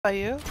By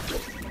you?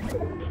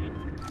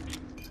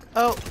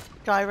 Oh,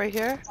 guy right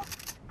here.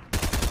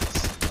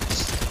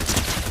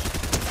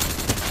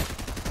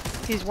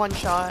 He's one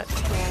shot.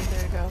 Yeah,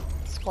 there you go.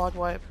 Squad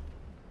wipe.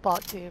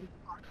 Bot team.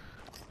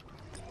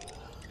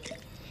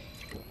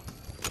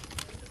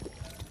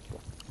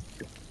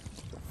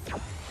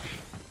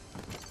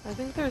 I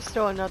think there's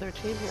still another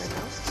team here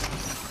now.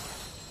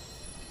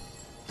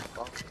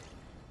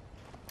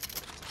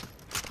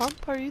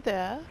 Pump, are you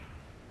there?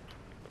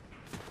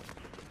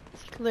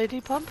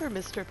 Lady Pump or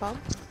Mr. Pump?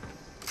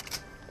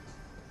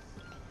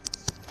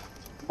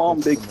 Come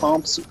on, big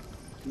pumps.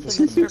 Is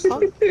it Mr.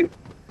 Pump?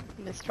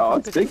 Mr. Oh,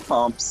 Pump it's big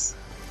pumps.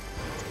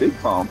 It's big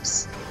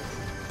pumps.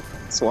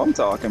 That's what I'm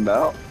talking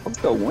about. Let's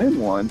go win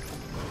one.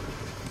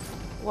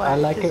 What? I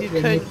like Because it you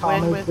when couldn't you call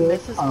win me with big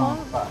Mrs.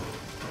 Pump?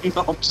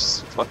 No, I'm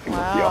just fucking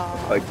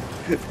Wow.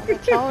 with you. Well,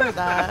 tell her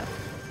that.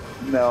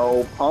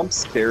 No,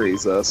 pumps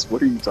carries us.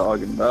 What are you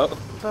talking about?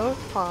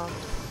 Both pumps.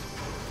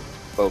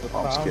 Both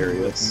pumps carry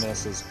with us.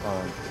 Mrs.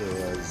 Pump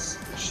is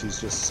she's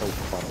just so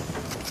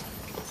funny.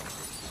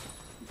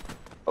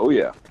 Oh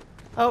yeah.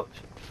 Oh,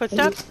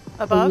 footsteps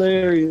above.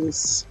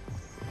 Hilarious.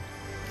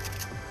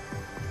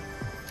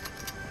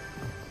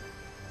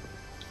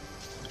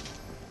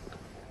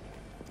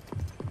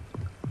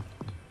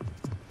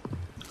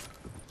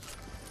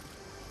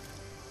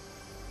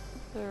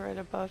 They're right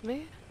above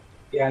me.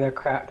 Yeah, they're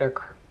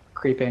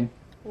creeping.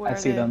 Where I are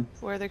see they? them.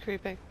 Where are they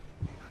creeping?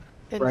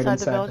 Right Inside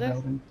inside the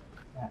building?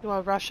 Yeah. You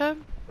want to rush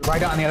him?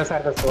 Right on the other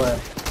side of the door.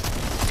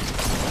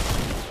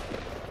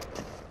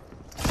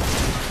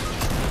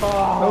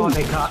 Oh,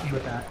 they caught me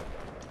with that.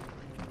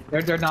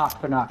 They're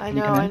knocked. They're knocked. I Can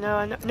you know, come I in? know,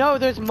 I know. No,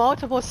 there's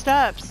multiple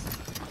steps.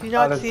 Do you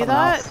Oh, not there's see someone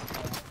that? else.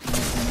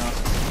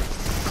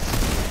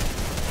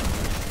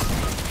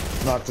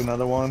 Knocked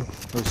another one.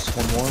 There's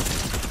one more.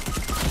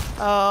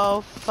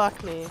 Oh,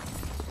 fuck me.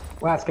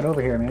 Wes, get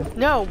over here, man.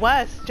 No,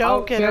 Wes,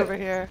 don't Oh, get shit. over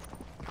here.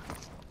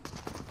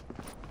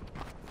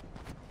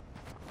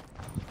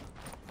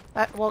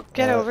 Well,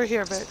 get over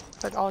here,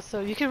 but also,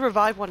 you can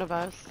revive one of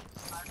us.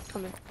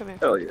 Come here, come here.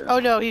 Hell yeah. Oh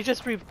no, he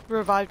just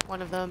revived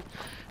one of them.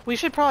 We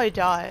should probably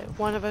die.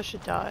 One of us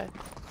should die.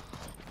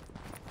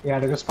 Yeah,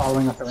 they're just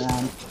following us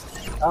around.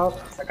 Oh,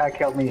 that guy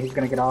killed me. He's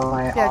gonna get all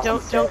my. Yeah,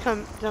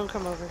 awesome don't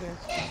come over here.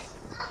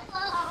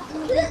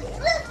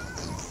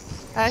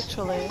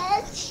 Actually,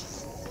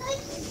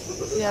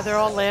 yeah, they're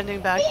all landing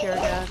back here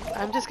again.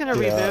 I'm just gonna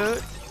Yeah.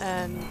 reboot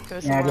and go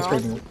Yeah, somewhere just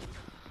else. reboot.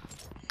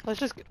 Let's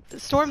just.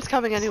 Storm's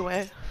coming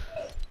anyway.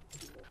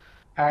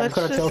 Alright, Let's let's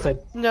go to just. Tilted.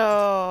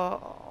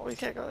 No, we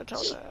can't go to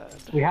Tilted.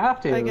 We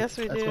have to. I guess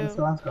we That's do. when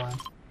Storm's going.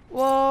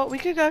 Well, we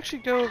could actually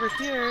go over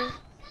here.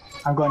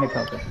 I'm going to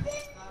Tilted.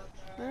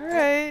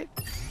 Alright.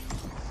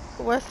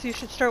 Wes, you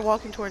should start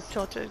walking towards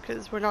Tilted,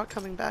 because we're not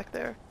coming back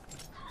there.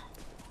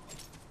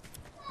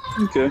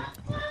 Okay.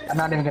 I'm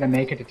not even gonna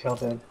make it to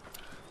Tilted.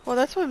 Well,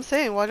 that's what I'm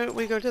saying. Why don't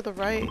we go to the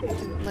right? You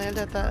can land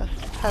at the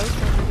house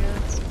over here.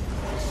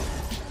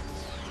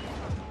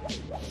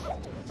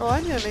 Oh,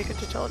 I need to make it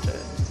to Tilted.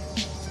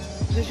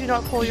 Did you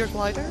not pull your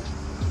glider?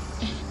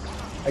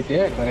 I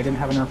did, but I didn't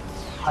have enough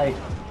height.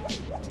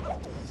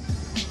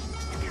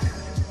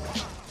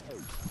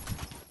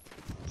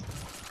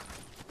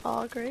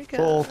 Oh, great guy.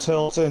 Full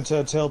tilt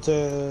into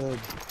tilted.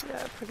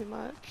 Yeah, pretty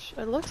much.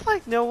 It looks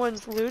like no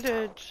one's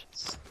looted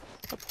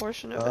a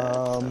portion of it,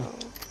 so...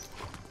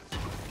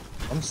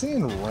 I'm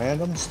seeing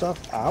random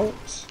stuff out.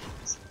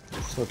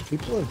 So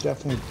people have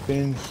definitely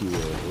been here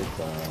with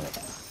that.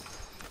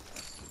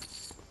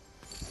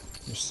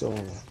 There's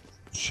still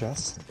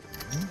chests.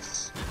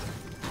 Nice.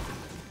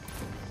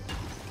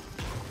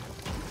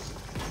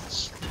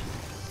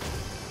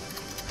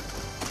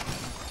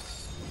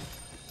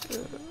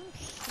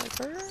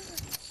 Sniper.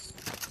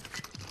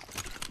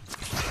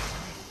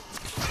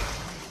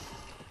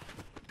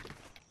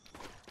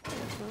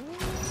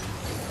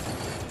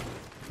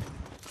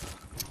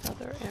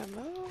 Other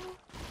ammo.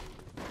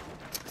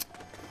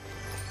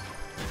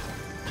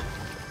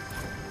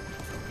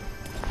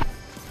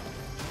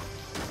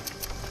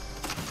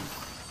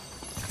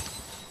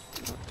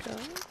 Okay.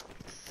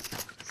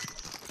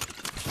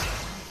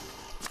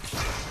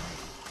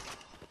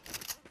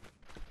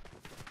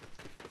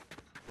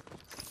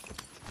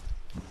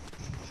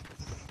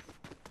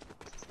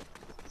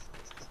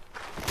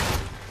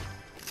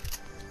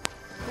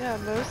 Yeah,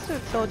 most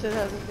of Tilted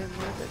hasn't been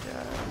looted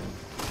yet.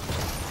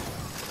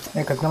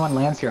 Yeah, because no one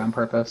lands here on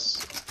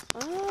purpose.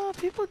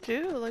 People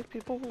do. Like,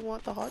 people who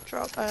want the hot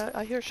drop.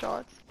 I hear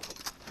shots.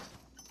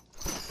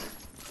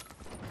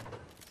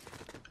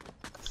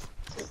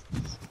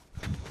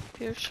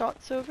 Hear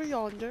shots over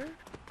yonder.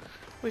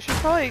 We should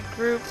probably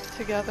group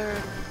together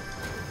and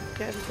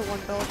get into one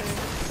building.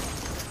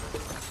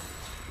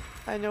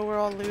 I know we're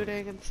all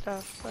looting and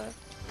stuff, but...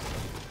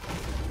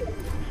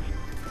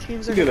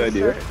 Teams That's a good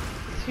idea.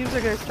 Teams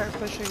are gonna start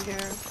pushing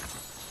here.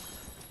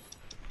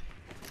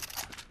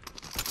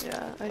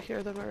 Yeah, I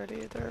hear them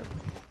already.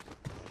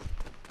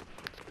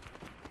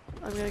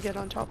 I'm gonna get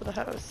on top of the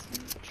house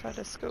and try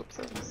to scope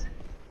them.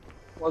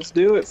 Let's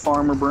do it,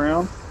 Farmer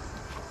Brown.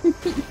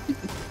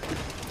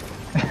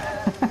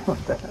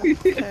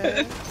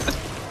 Okay.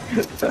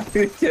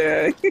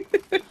 Okay.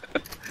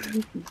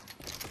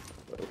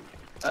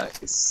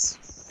 Nice.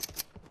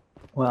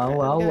 Well, I'm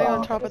well, getting on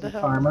well. top of the There's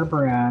hill. Farmer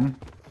Bran.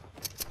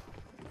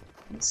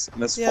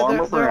 Miss Yeah, Farmer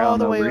they're all Brown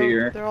the over way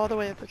here. They're all the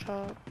way at the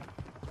top.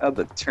 Of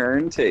the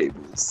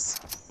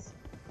turntables.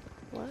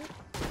 What?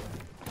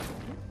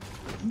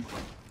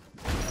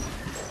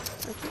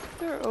 I think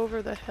they're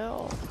over the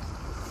hill.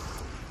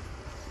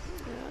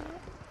 Yeah.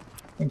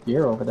 I think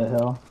you're over the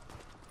hill.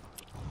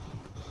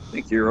 I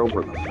think you're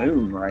over the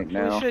moon right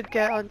now. We should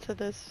get onto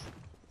this.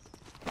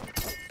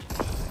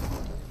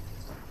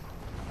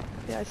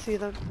 Yeah, I see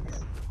them.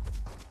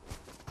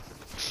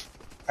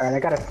 Alright, I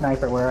got a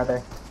sniper. Where are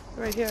they?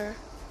 Right here.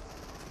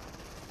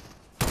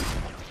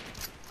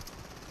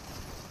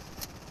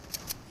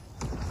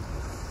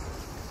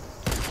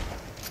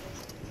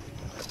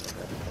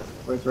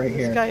 Where's right This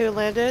here? guy who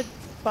landed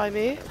by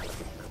me.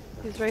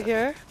 He's right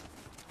here.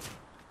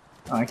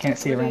 Oh, I can't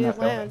see Where around did that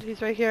he land? building.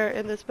 He's right here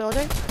in this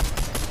building.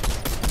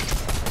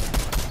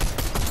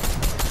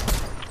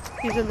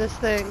 He's in this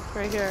thing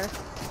right here.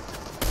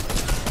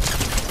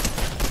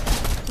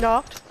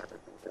 Knocked.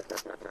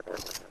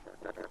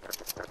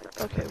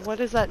 Okay, what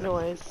is that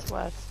noise,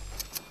 Wes?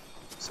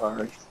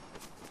 Sorry.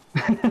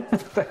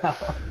 What the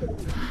hell?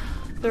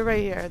 They're right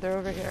here. They're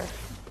over here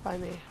by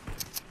me.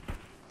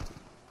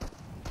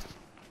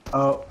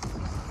 Oh,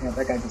 yeah,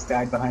 that guy just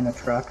died behind the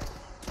truck.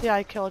 Yeah,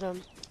 I killed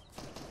him.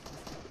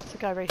 It's a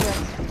guy right here.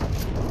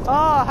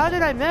 Oh, how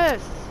did I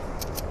miss?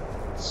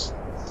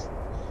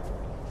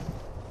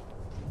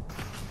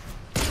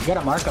 You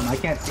gotta mark him. I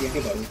can't see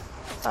anybody.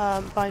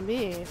 By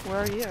me. Where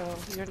are you?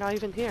 You're not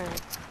even here.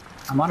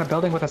 I'm on a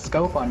building with a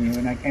scope on you,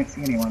 and I can't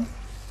see anyone.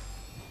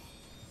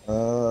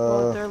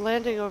 Well, they're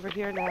landing over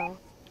here now.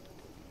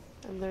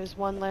 And there's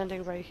one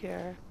landing right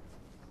here.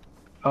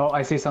 Oh,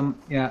 I see some.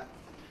 Yeah.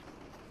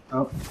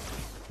 Oh,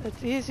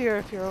 It's easier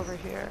if you're over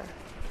here.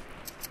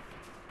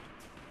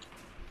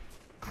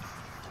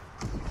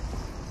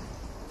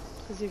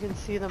 Because you can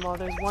see them all.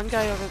 There's one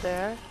guy over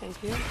there.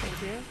 Thank you,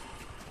 thank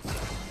you.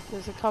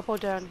 There's a couple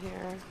down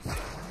here. There's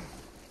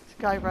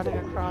a guy running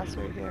across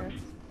right here.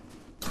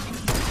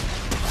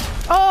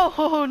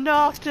 Oh,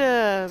 knocked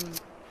him!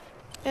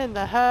 In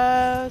the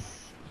house.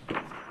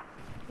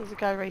 There's a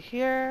guy right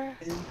here.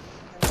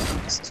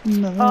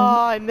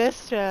 Oh, I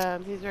missed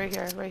him. He's right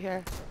here, right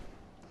here.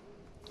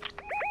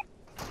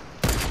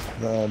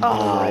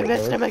 Oh, I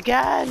missed him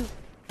again!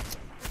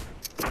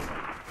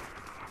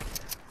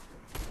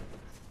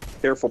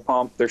 Careful,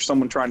 Pump. There's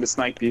someone trying to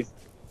snipe you.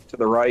 To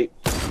the right.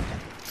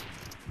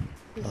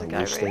 There's I a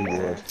guy wish right they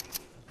here. would.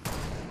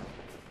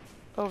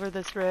 Over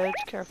this ridge,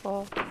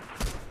 careful.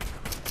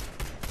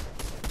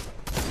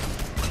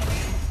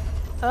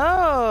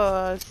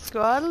 Oh,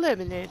 squad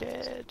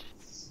eliminated.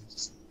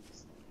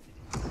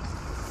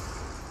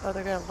 Oh,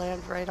 they're gonna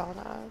land right on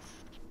us.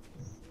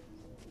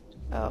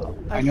 Oh,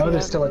 I know see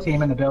there's him. still a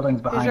team in the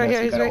buildings behind He's right us. here,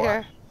 We he's gotta right watch-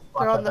 here.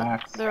 watch They're on their the,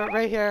 backs. they're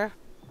right here.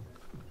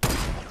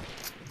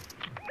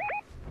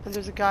 And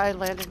there's a guy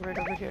landing right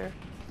over here.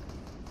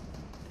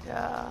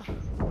 Yeah.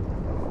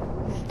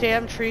 These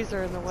damn trees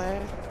are in the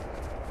way.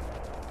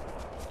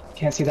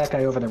 Can't see that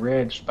guy over the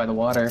ridge by the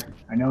water.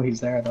 I know he's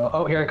there though.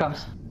 Oh, here he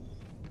comes.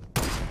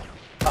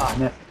 Ah,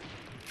 Nick.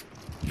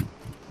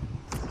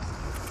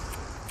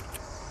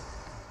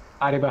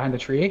 Hiding behind the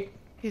tree.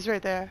 He's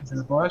right there. He's in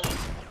the bush.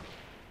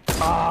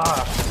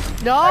 Ah,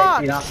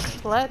 Knocked!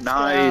 knocked. Let's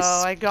Nice.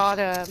 go. I got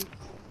him.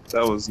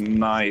 That was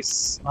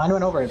nice. mine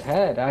went over his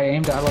head. I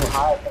aimed a little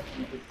high.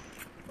 Thinking it was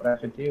what I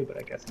should do, but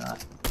I guess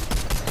not.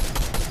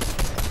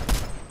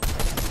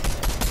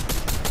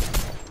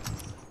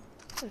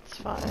 It's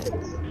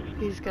fine.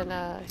 He's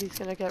gonna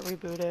get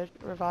rebooted,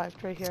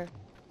 revived right here.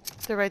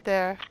 They're right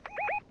there.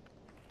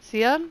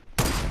 See him?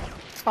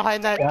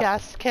 Behind that Yeah.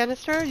 gas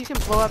canister? You can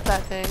blow up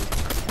that thing.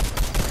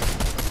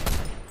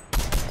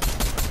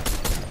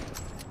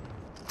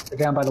 They're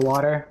down by the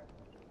water.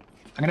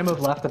 I'm gonna move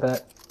left a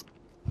bit.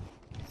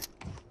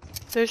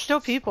 There's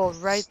still people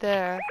right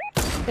there.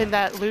 In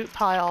that loot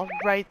pile,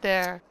 right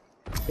there.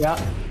 Yeah.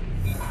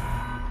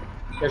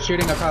 They're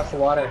shooting across the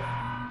water.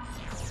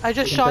 I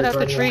just You can shot take out the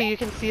right tree, here. you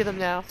can see them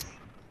now.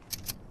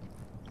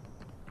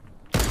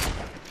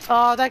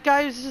 Oh, that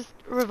guy is just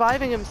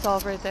reviving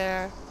himself right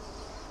there.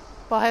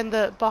 Behind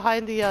the,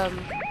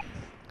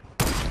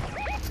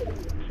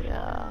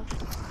 yeah.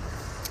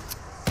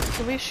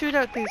 Can we shoot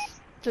out these,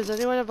 does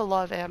anyone have a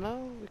lot of ammo?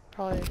 We could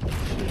probably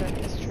shoot out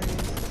these trees.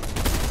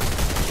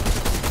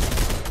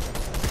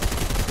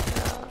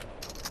 Yeah.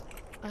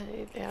 I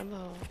need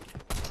ammo.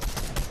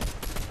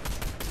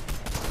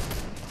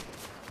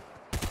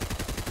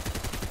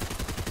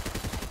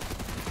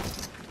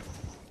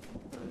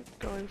 I'm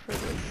going for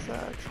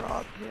this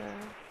drop here.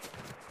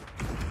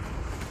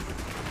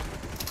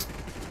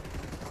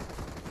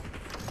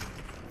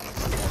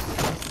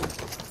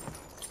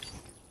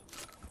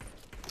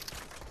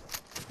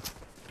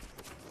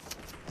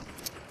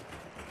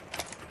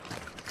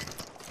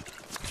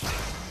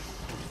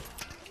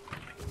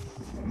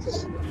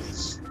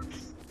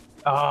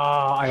 Oh,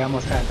 I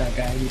almost had that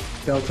guy. He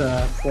built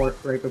a fort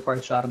right before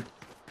I shot him.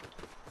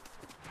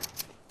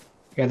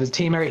 Yeah, there's a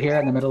team right here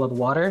in the middle of the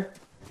water.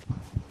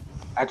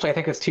 Actually, I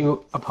think it's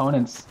two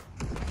opponents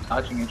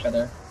dodging each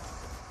other.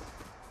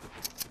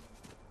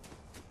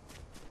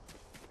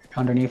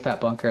 Underneath that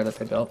bunker that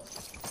they built.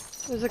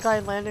 There's a guy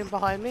landing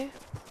behind me.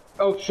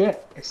 Oh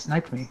shit, it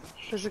sniped me.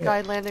 There's a Shit.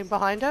 guy landing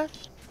behind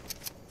us.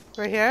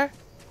 Right here.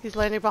 He's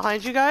landing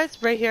behind you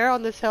guys. Right here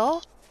on this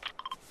hill.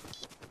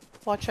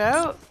 Watch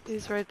out.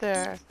 He's right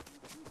there.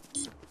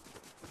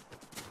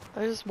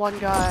 There's one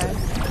guy. I'm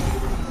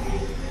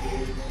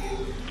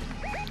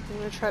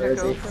gonna try Where to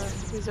is go he?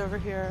 for. He's over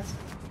here.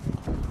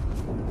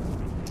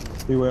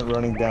 He went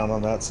running down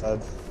on that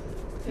side.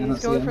 I don't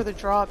He's see going him. for the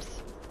drops.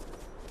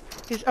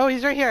 He's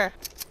right here.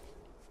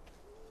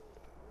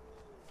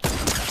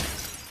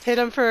 Hit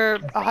him for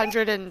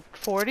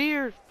 140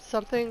 or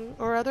something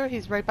or other.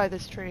 He's right by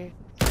this tree.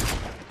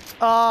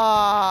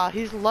 Ah,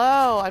 he's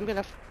low. I'm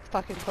gonna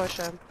fucking push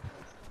him.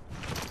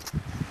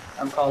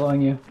 I'm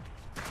following you.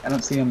 I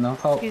don't see him though.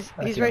 Oh, He's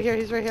I see right him. here.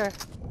 He's right here.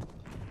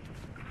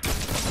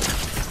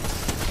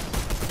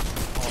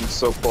 I'm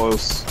so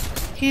close.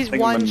 He's think I'm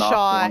one gonna knock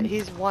shot. one.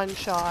 He's one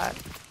shot.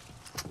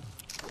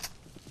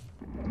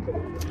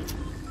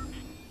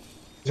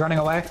 He's running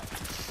away.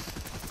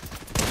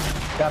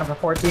 Got him for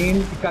 14.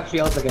 He's got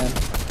shields again.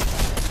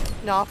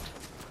 Knocked.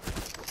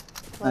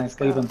 Nice,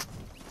 Let's leave go. him.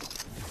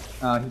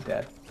 Oh, he's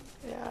dead.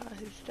 Yeah,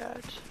 he's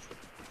dead.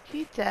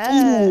 He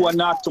dead. Ooh, I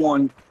knocked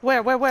one.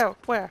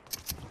 Where?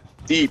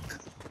 Deep.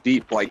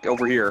 Deep, like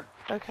over here.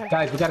 Okay.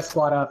 Guys, we gotta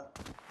squat up.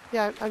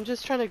 Yeah, I'm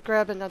just trying to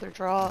grab another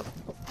drop.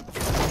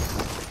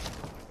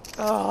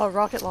 Oh,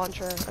 rocket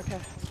launcher. Okay.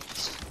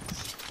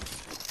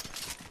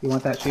 You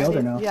want that shield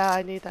or no? Yeah,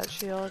 I need that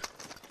shield.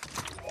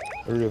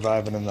 They're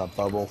reviving in that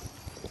bubble.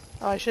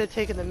 Oh, I should have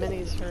taken the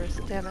minis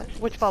first. Damn it.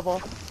 Which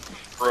bubble?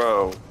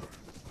 Bro.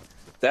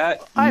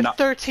 That I have knocked-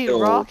 13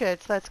 Oh.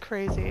 rockets. That's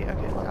crazy.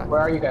 Okay, hold on. Where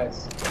are you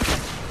guys?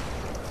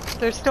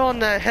 They're still on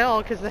the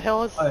hill because the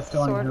hill is Oh, it's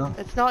still on the sort hill.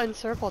 It's not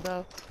encircled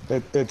though.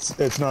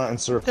 It's not in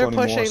circle They're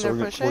anymore, pushing, so they're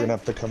we're pushing. gonna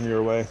have to come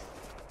your way.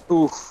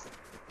 Oof.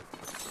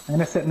 I'm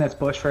gonna sit in this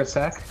bush for a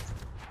sec.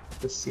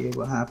 Just see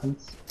what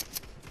happens.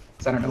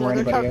 'Cause I don't know No, where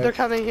anybody they're is.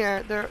 coming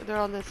here. They're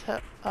on this hill.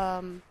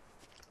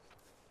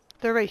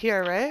 They're right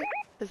here, right?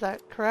 Is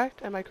that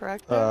correct? Am I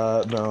correct?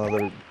 there? No,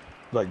 they're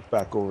like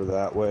back over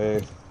that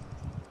way.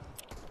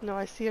 No,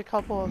 I see a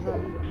couple of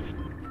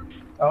them.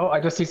 Oh,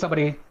 I just see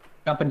somebody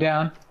jumping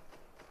down.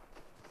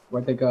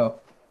 Where'd they go?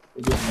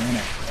 They just ran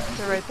it.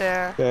 They're right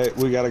there. Okay,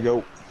 we gotta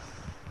go.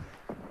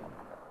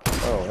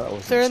 Oh, that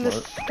was They're in the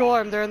smart.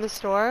 storm. They're in the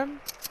storm.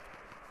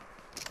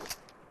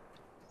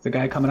 The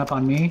guy coming up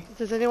on me.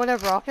 Does anyone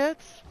have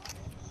rockets?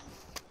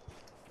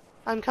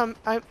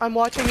 I'm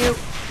watching you,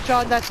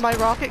 John. That's my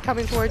rocket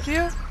coming towards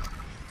you.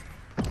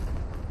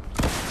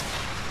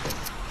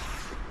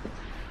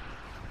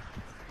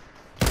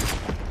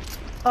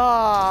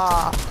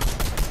 Ah.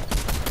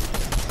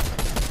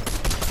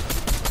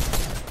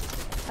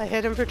 I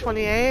hit him for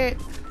 28.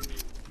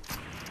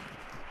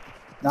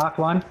 Knocked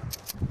one.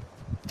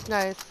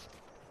 Nice.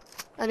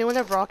 Anyone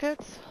have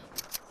rockets?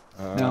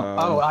 No.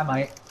 Oh, I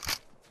might.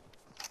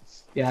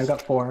 Yeah, I've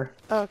got 4.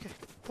 Oh, okay.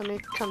 Let me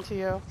come to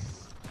you.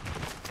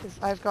 Because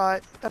I've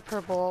got a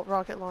purple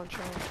rocket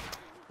launcher.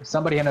 There's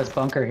somebody in this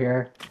bunker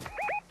here.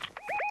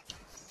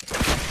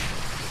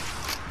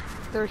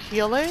 They're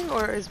healing,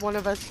 or is one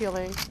of us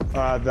healing?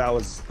 That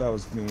was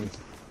me.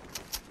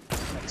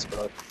 Thanks,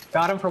 bro.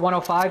 Got him for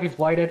 105. He's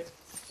whited.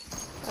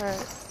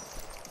 Alright.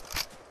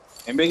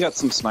 Anybody got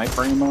some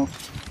sniper ammo?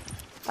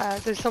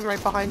 There's some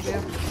right behind you.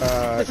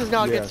 This This is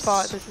not a good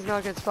spot. This is not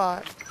a good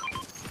spot.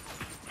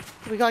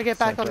 We gotta get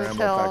back on this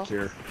hill. Back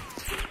here.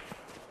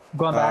 I'm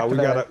going back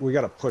to we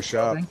gotta push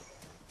up. building.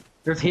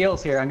 There's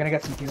heals here. I'm gonna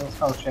get some heals.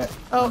 Oh shit.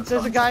 Oh,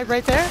 there's a guy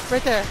right there.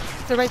 Right there.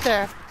 They're right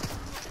there.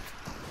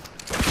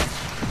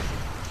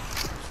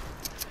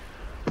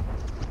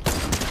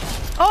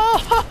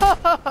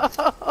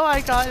 Oh!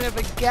 I got him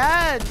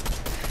again.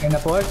 In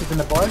the bush. He's in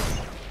the bush.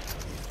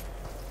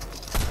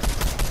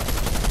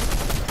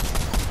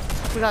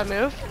 We gotta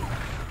move.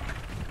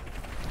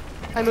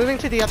 I'm moving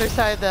to the other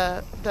side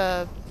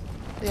of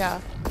yeah.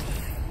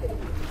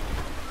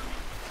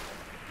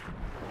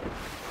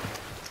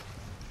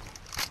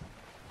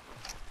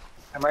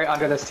 I'm right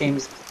under this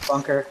team's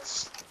bunker.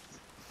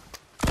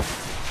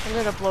 I'm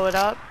gonna blow it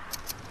up.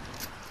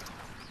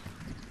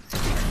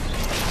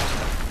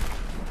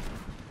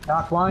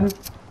 Knocked one.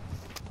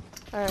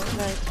 Alright,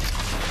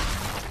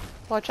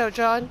 nice. Watch out,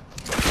 John.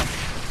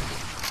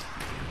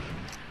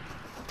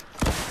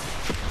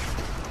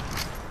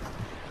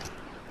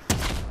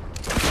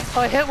 Oh,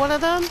 I hit one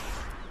of them?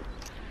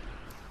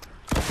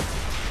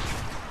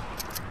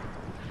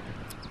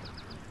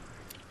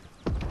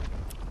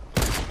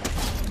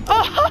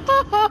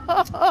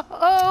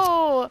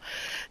 Oh!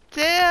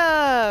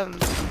 Damn!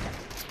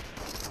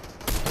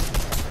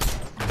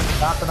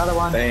 Knocked another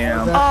one.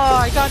 Damn. Oh,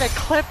 I gotta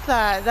clip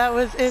that. That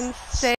was insane.